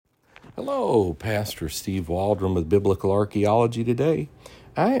Hello, Pastor Steve Waldron with Biblical Archaeology today.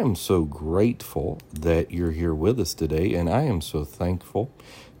 I am so grateful that you're here with us today, and I am so thankful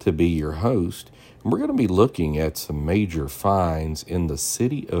to be your host. And we're going to be looking at some major finds in the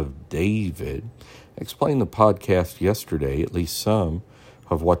city of David. I explained the podcast yesterday, at least some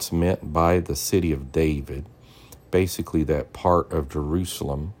of what's meant by the city of David, basically that part of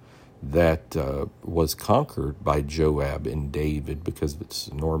Jerusalem that was conquered by Joab and David because of its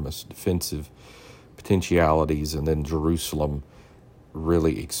enormous defensive potentialities, and then Jerusalem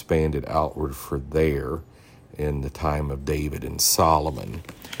really expanded outward for there in the time of David and Solomon.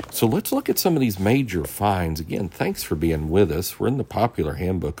 So let's look at some of these major finds. Again, thanks for being with us. We're in the Popular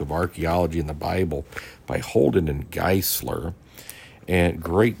Handbook of Archaeology in the Bible by Holden and Geisler, and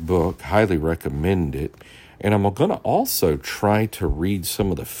great book, highly recommend it. And I'm going to also try to read some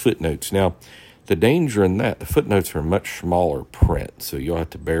of the footnotes. Now, the danger in that, the footnotes are much smaller print, so you'll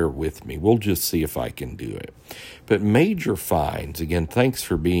have to bear with me. We'll just see if I can do it. But major finds, again, thanks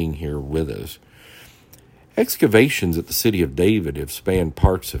for being here with us. Excavations at the city of David have spanned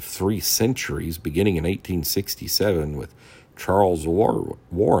parts of 3 centuries, beginning in 1867 with Charles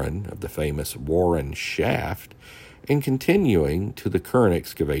Warren of the famous Warren Shaft, and continuing to the current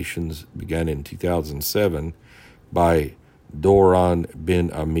excavations begun in 2007 by Doron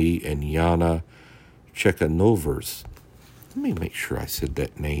Ben-Ami and Yana Chekhanovers. Let me make sure I said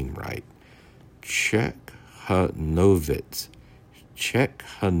that name right. Chekhanovitz.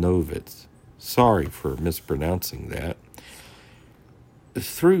 Sorry for mispronouncing that.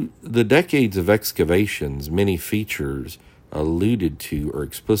 Through the decades of excavations, many features alluded to or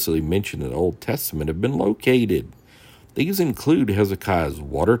explicitly mentioned in the Old Testament have been located. These include Hezekiah's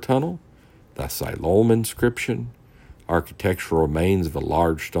water tunnel, the Siloam inscription, architectural remains of a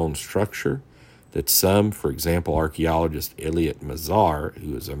large stone structure that some, for example, archaeologist Elliot Mazar,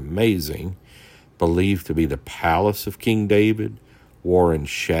 who is amazing, believe to be the palace of King David, Warren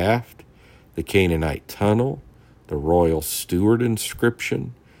Shaft, the Canaanite tunnel, the royal steward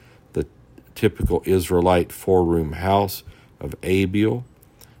inscription, the typical Israelite 4-room house of Abiel,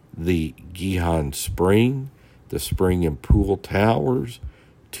 the Gihon spring, the spring and pool towers,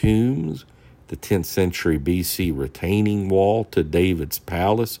 tombs, the 10th century BC retaining wall to David's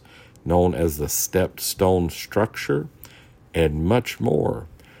palace, known as the stepped stone structure, and much more.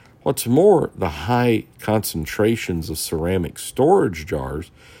 What's more, the high concentrations of ceramic storage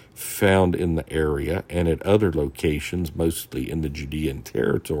jars found in the area and at other locations, mostly in the Judean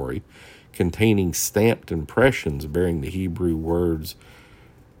territory, containing stamped impressions bearing the Hebrew words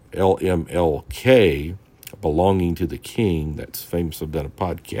LMLK, belonging to the king, that's famous, I've done a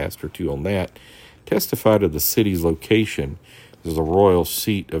podcast or two on that, testified of the city's location as the royal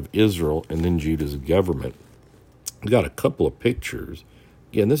seat of Israel and then Judah's government. We've got a couple of pictures.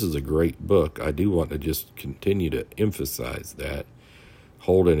 Again, this is a great book. I do want to just continue to emphasize that.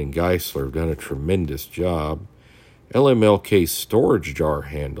 Holden and Geisler have done a tremendous job. LMLK storage jar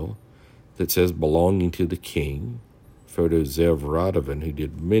handle that says belonging to the king. Photo Zev Radovan, who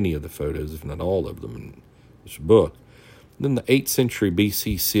did many of the photos, if not all of them, in this book. Then the 8th century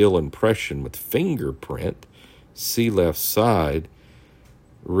BC seal impression with fingerprint, see left side,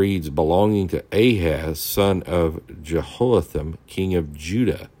 reads belonging to Ahaz, son of Jehoiakim, king of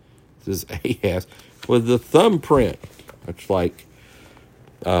Judah. This is Ahaz with the thumbprint, much like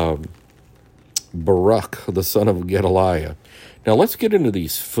Baruch, the son of Gedaliah. Now let's get into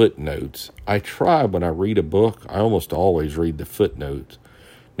these footnotes. I try when I read a book, I almost always read the footnotes.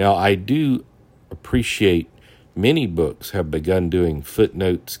 Now I do appreciate many books have begun doing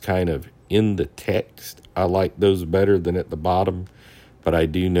footnotes kind of in the text. I like those better than at the bottom, but I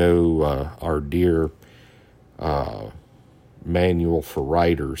do know our dear manual for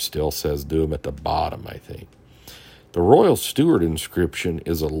writers still says do them at the bottom, I think. The royal steward inscription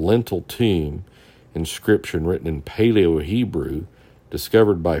is a lintel tomb inscription written in Paleo-Hebrew,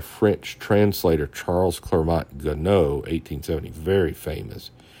 discovered by French translator Charles Clermont-Ganneau, 1870, very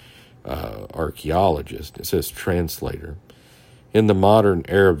famous archaeologist. It says translator. In the modern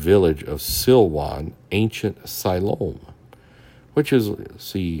Arab village of Silwan, ancient Siloam, which is,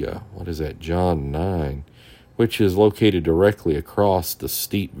 John 9, which is located directly across the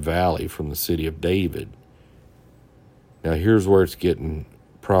steep valley from the city of David. Now here's where it's getting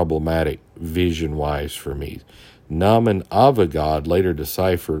problematic vision-wise for me. Naaman Avagad later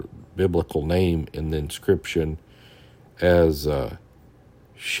deciphered biblical name in the inscription as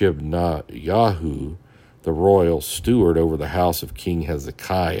Shebnayahu, the royal steward over the house of King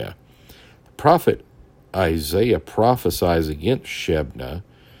Hezekiah. The prophet Isaiah prophesies against Shebna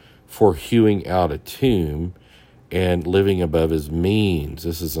for hewing out a tomb and living above his means.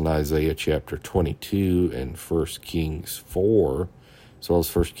 This is in Isaiah chapter 22 and 1 Kings 4, as well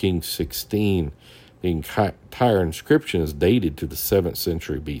as 1 Kings 16. The entire inscription is dated to the 7th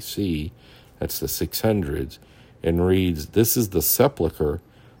century BC. That's the 600s, and reads, "This is the sepulchre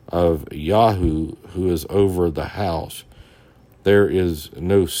of Yahweh who is over the house. There is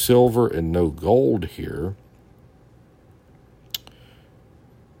no silver and no gold here,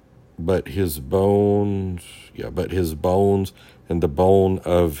 but his bones and the bone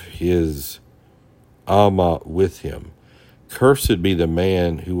of his Amma with him. Cursed be the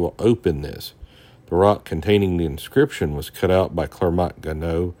man who will open this." The rock containing the inscription was cut out by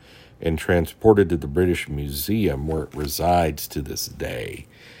Clermont-Ganneau and transported to the British Museum, where it resides to this day.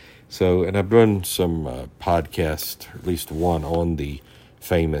 So, and I've done some podcasts, or at least one, on the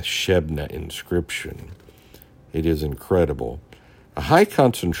famous Shebna inscription. It is incredible. A high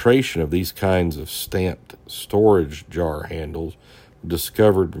concentration of these kinds of stamped storage jar handles were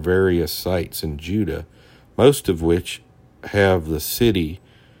discovered in various sites in Judah, most of which have the city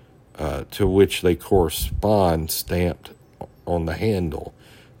to which they correspond stamped on the handle.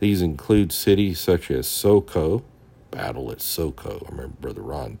 These include cities such as Soko, battle at Soko. I remember Brother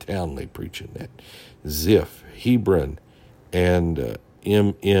Ron Townley preaching that. Ziph, Hebron, and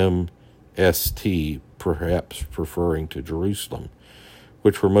MMST, perhaps referring to Jerusalem,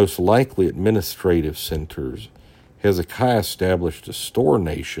 which were most likely administrative centers. Hezekiah established a store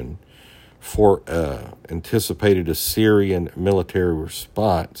nation for anticipated Assyrian military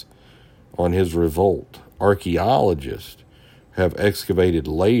response on his revolt. Archaeologists have excavated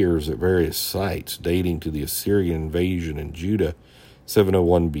layers at various sites dating to the Assyrian invasion in Judah,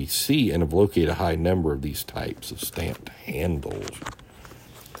 701 BC, and have located a high number of these types of stamped handles.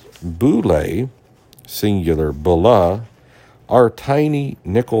 Bullae, singular bulla, are tiny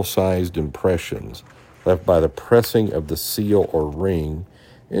nickel-sized impressions left by the pressing of the seal or ring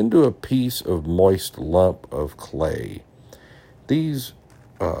into a piece of moist lump of clay. These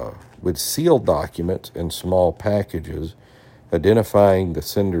would seal documents and small packages, identifying the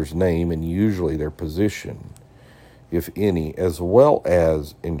sender's name and usually their position, if any, as well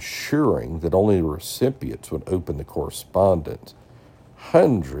as ensuring that only the recipients would open the correspondence.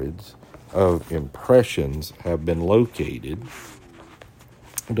 Hundreds of impressions have been located.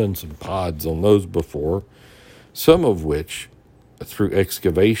 I've done some pods on those before, some of which through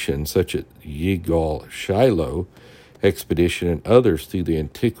excavation, such as Yigal Shiloh expedition and others through the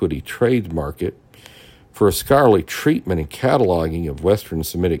antiquity trade market. For a scholarly treatment and cataloging of Western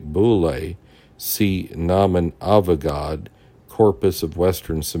Semitic bullae, see Naaman Avogad's Corpus of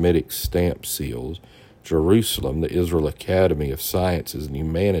Western Semitic Stamp Seals, Jerusalem, the Israel Academy of Sciences and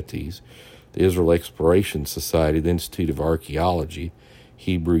Humanities, the Israel Exploration Society, the Institute of Archaeology,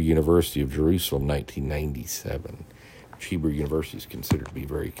 Hebrew University of Jerusalem, 1997. Which Hebrew University is considered to be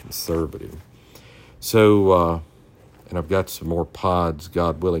very conservative. So, and I've got some more pods,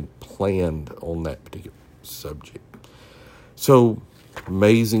 God willing, planned on that particular subject. So,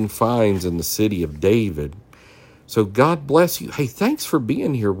 amazing finds in the city of David. So God bless you. Hey, thanks for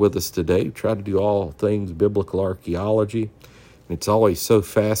being here with us today. We try to do all things biblical archaeology. And it's always so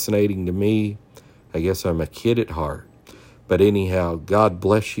fascinating to me. I guess I'm a kid at heart. But anyhow, God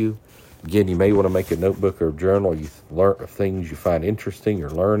bless you. Again, you may want to make a notebook or a journal. You learn things you find interesting or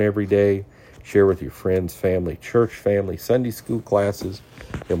learn every day. Share with your friends, family, church family, Sunday school classes.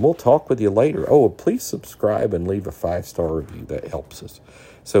 And we'll talk with you later. Oh, please subscribe and leave a 5-star review. That helps us.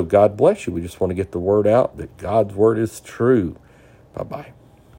 So God bless you. We just want to get the word out that God's word is true. Bye-bye.